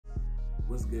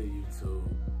What's good, YouTube?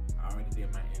 I already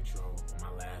did my intro on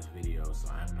my last video, so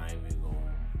I'm not even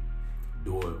gonna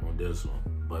do it on this one.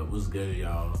 But what's good,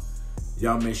 y'all?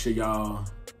 Y'all make sure y'all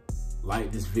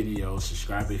like this video,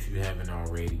 subscribe if you haven't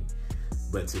already.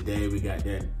 But today we got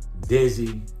that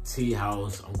Dizzy Tea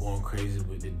House. I'm going crazy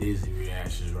with the Dizzy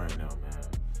reactions right now,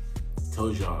 man.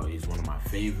 Told y'all he's one of my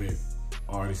favorite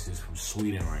artists from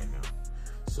Sweden right now.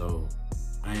 So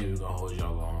I ain't even gonna hold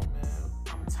y'all long, man.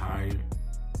 I'm tired.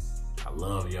 I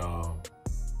love y'all,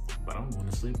 but I'm going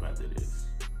to sleep after this.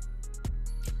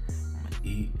 I'm gonna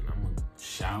eat and I'm gonna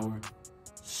shower,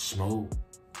 smoke,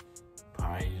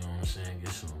 probably, you know what I'm saying, get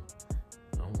some.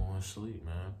 I'm going to sleep,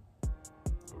 man.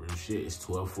 Real shit, it's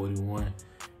 12:41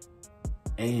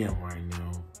 a.m. right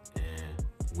now, and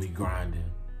we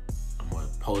grinding. I'm gonna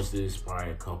post this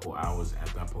probably a couple hours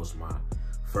after I post my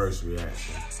first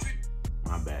reaction.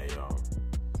 My bad, y'all.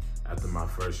 After my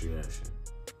first reaction.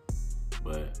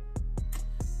 But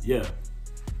yeah,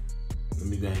 let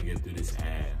me go ahead and get through this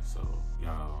ad. So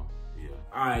y'all, yeah.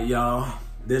 All right, y'all.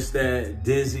 This that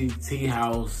Dizzy Tea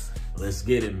House. Let's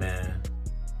get it, man.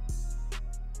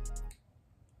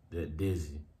 That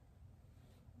Dizzy.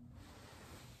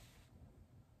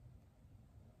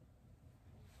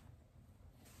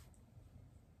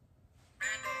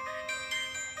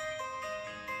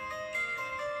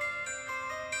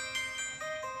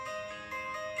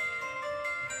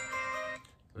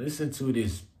 Listen to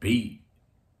this beat.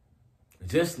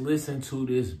 Just listen to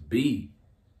this beat.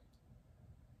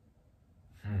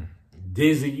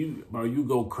 Dizzy, you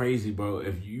go crazy, bro.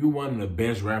 If you one of the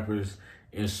best rappers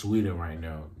in Sweden right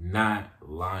now, not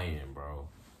lying, bro.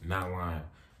 Not lying.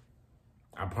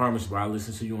 I promise, bro, I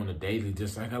listen to you on a daily,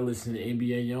 just like I listen to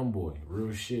NBA Youngboy.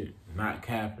 Real shit. Not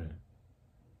capping.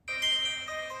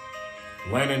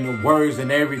 Learning the words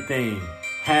and everything.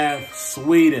 Half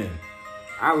Sweden.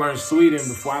 I learned Sweden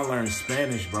before I learned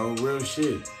Spanish, bro. Real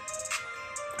shit.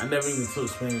 I never even took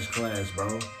Spanish class,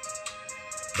 bro.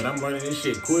 But I'm learning this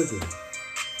shit quicker.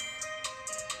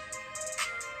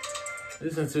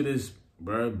 Listen to this,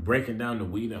 bro. Breaking down the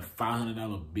weed, a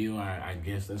 $500 bill. I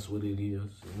guess that's what it is. You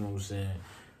know what I'm saying?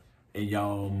 And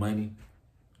y'all money.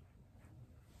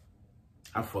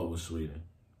 I fuck with Sweden.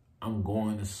 I'm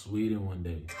going to Sweden one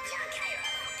day.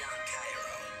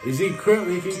 Is he crip?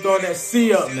 He keep throwing that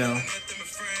C up now.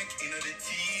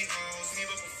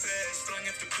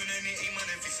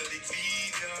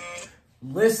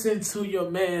 Listen to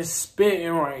your man spitting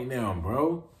right now,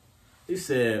 bro. He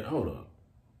said, hold up.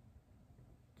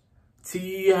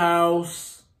 Tea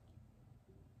house.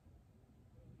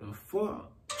 The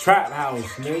fuck? Trap house,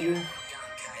 nigga.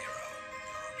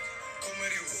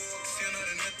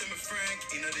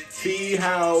 Tea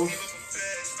house.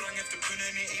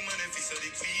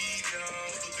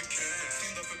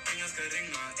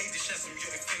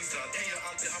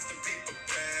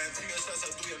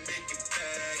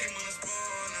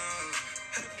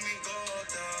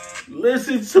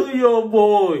 Listen to your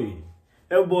boy.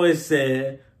 That boy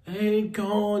said, ain't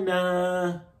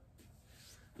gonna.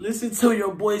 Listen to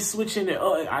your boy switching it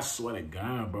up. I swear to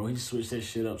God, bro. He switched that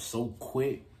shit up so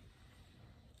quick.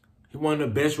 He one of the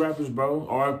best rappers, bro.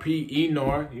 RP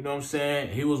Enor, you know what I'm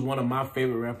saying? He was one of my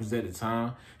favorite rappers at the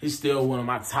time. He's still one of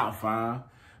my top 5.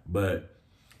 But,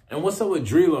 and what's up with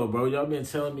Drilo, bro? Y'all been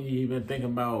telling me he been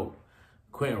thinking about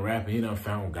quitting rapping. He done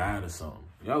found God or something.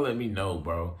 Y'all let me know,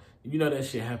 bro. You know that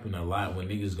shit happen a lot when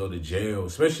niggas go to jail,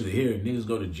 especially here. Niggas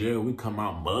go to jail, we come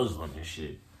out Muslim and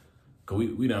shit. Cause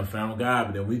we done found God,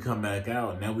 but then we come back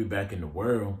out, and now we back in the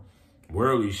world,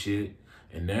 worldly shit.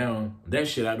 And now that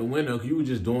shit out the window, cause you was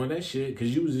just doing that shit cause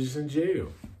you was just in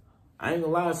jail. I ain't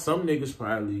gonna lie, some niggas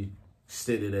probably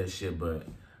stick to that shit, but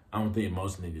I don't think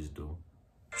most niggas do.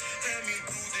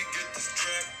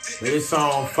 But it's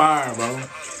on fire, bro.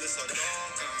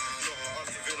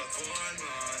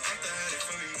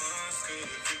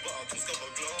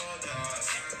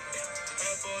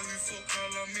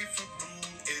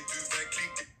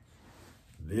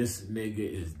 This nigga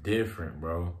is different,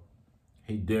 bro.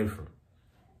 He different.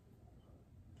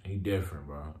 He different,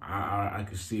 bro. I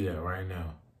can see that right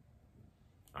now.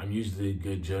 I'm usually a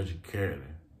good judge of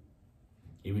character.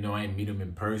 Even though I ain't meet him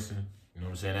in person, you know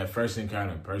what I'm saying? That first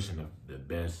encounter in person, the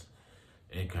best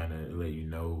encounter to let you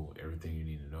know everything you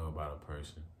need to know about a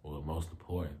person, or the most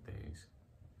important things.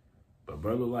 But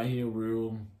bro look like he a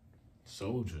real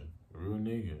soldier, a real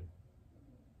nigga.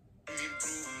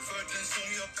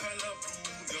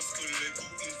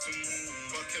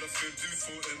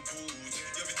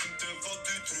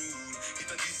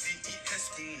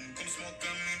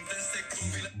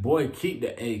 Boy, keep the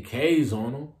AKs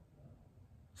on him.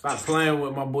 Stop playing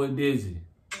with my boy Dizzy.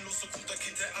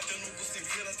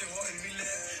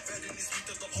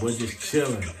 We're just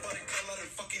chilling.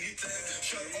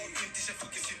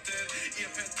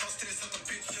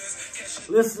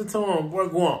 Listen to him. We're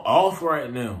going off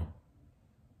right now.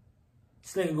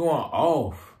 This nigga going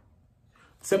off.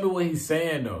 Tell me what he's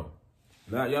saying, though.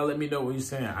 Now, y'all let me know what he's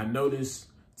saying. I know this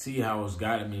T house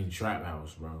gotta mean trap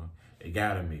house, bro. It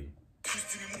gotta be.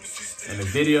 And the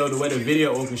video, the way the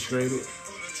video orchestrated.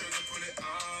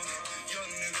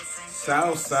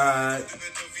 Southside.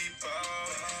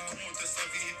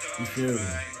 You feel me?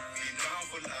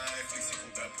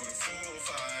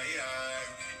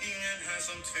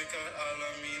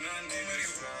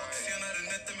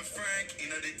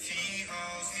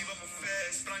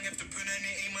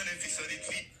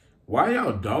 Why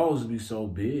y'all dogs be so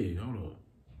big? Hold on.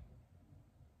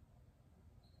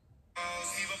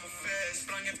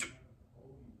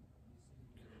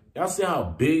 Y'all see how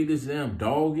big this damn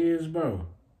dog is, bro?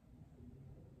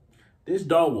 This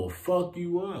dog will fuck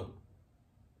you up.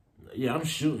 Yeah, I'm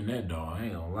shooting that dog. I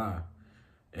ain't gonna lie.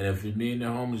 And if it's me and the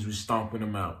homies, we stomping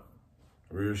them out.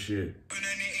 Real shit.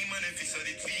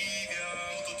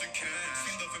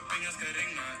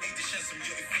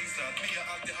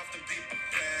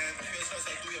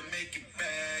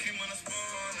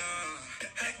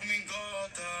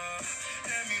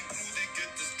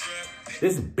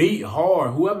 This beat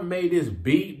hard. Whoever made this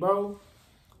beat, bro,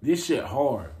 this shit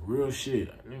hard. Real shit.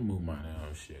 Let me move my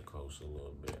damn shit closer a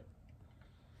little bit.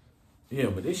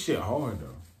 Yeah, but this shit hard,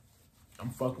 though.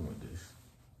 I'm fucking with this.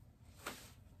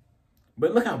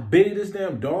 But look how big this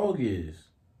damn dog is.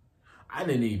 I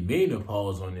didn't even mean to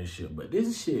pause on this shit, but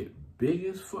this shit big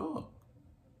as fuck.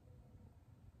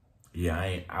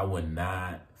 Yeah, I would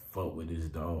not fuck with this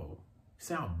dog.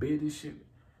 See how big this shit is?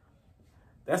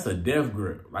 That's a death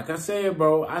grip. Like I said,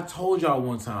 bro, I told y'all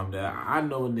one time that I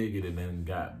know a nigga that done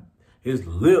got his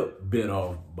lip bit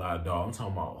off by a dog. I'm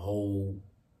talking about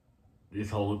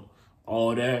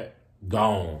all that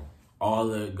gone. All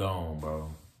that gone,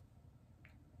 bro.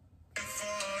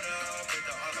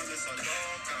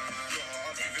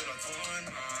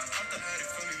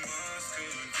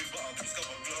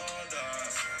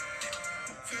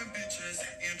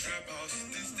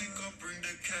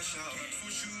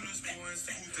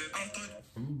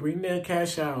 Bring that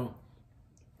cash out.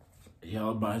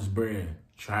 Y'all buy his bread.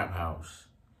 Trap house.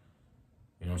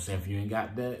 You know what I'm saying? If you ain't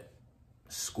got that,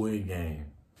 Squid Game.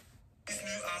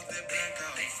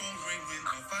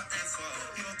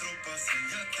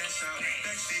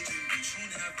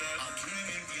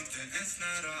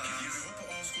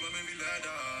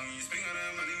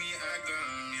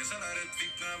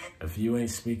 If you ain't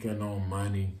speaking on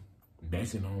money,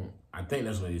 basically on, I think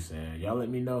that's what he's saying. Y'all let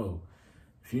me know.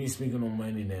 If you ain't speaking on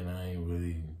money, then I ain't really,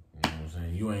 you know what I'm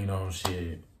saying? You ain't on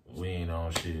shit. We ain't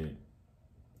on shit.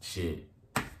 Shit.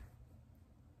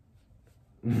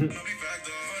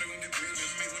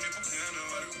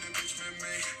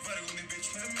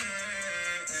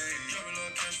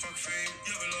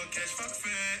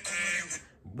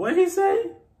 What he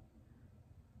say?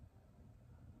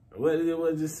 What did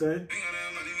it just say?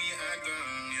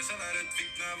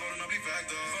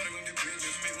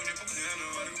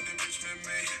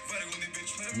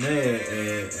 Man,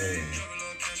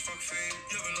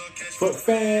 fuck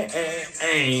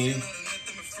fame.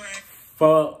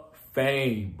 Fuck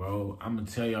fame, bro. I'm gonna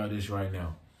tell y'all this right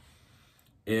now.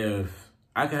 If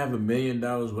I could have $1 million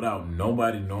without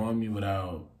nobody knowing me,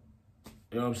 without,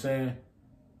 you know what I'm saying?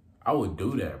 I would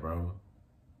do that, bro.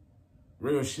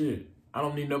 Real shit. I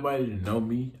don't need nobody to know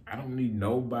me. I don't need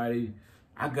nobody.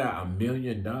 I got $1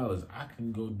 million. I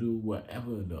can go do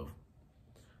whatever the.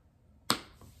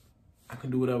 I can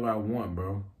do whatever I want,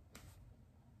 bro.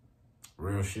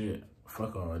 Real shit.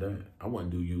 Fuck all that. I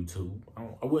wouldn't do YouTube.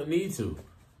 I wouldn't need to.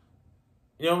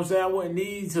 You know what I'm saying? I wouldn't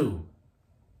need to.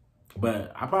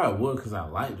 But I probably would because I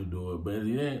like to do it. But then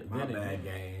in that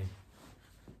game,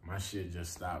 my shit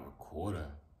just stopped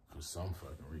recording for some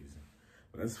fucking reason.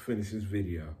 But let's finish this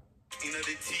video.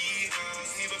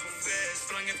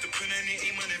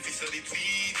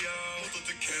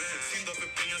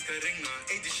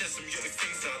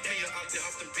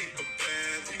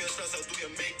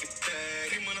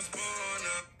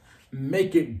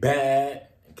 Make it bad.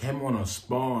 Came on a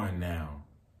spawn now.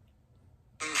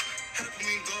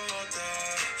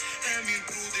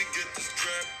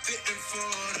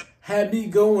 Had me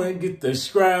go and get the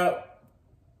scrap.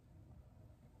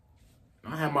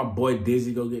 I have my boy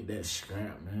Dizzy go get that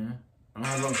scrap, man. Don't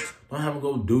have him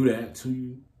go do that to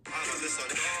you.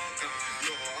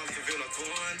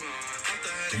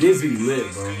 Dizzy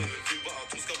lit, bro.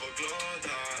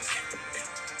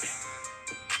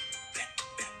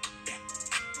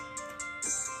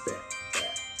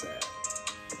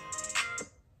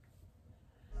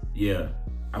 yeah,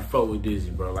 I fuck with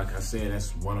Dizzy, bro. Like I said,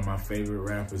 that's one of my favorite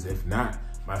rappers, if not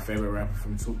my favorite rapper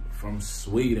from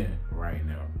Sweden right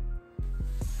now.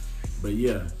 But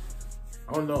yeah,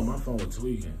 I don't know, my phone was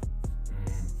tweaking.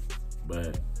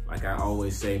 But like I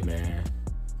always say, man,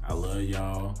 I love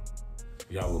y'all.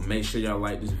 Y'all will make sure y'all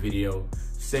like this video.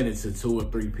 Send it to 2 or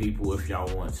 3 people if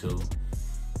y'all want to.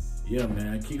 Yeah,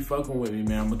 man, keep fucking with me,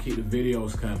 man. I'm gonna keep the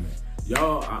videos coming.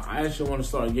 Y'all, I actually want to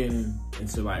start getting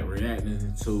into like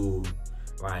reacting to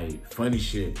like funny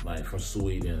shit like from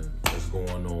Sweden that's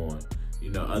going on.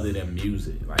 You know, other than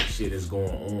music, like shit that's going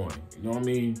on. You know what I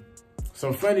mean?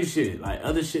 Some funny shit, like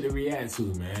other shit to react to,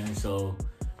 man. So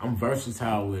I'm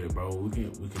versatile with it, bro. We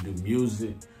can do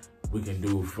music, we can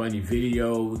do funny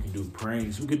video, we can do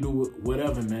pranks, we can do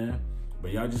whatever, man.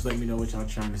 But y'all just let me know what y'all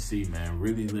trying to see, man.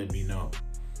 Really let me know.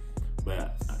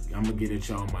 But I'm gonna get at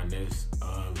y'all on my next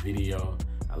video.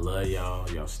 I love y'all.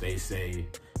 Y'all stay safe.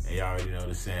 And y'all already know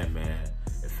the saying, man.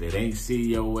 If it ain't see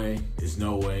your way, there's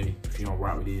no way. If you don't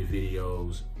rock with these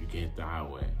videos, you get the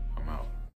highway. I'm out.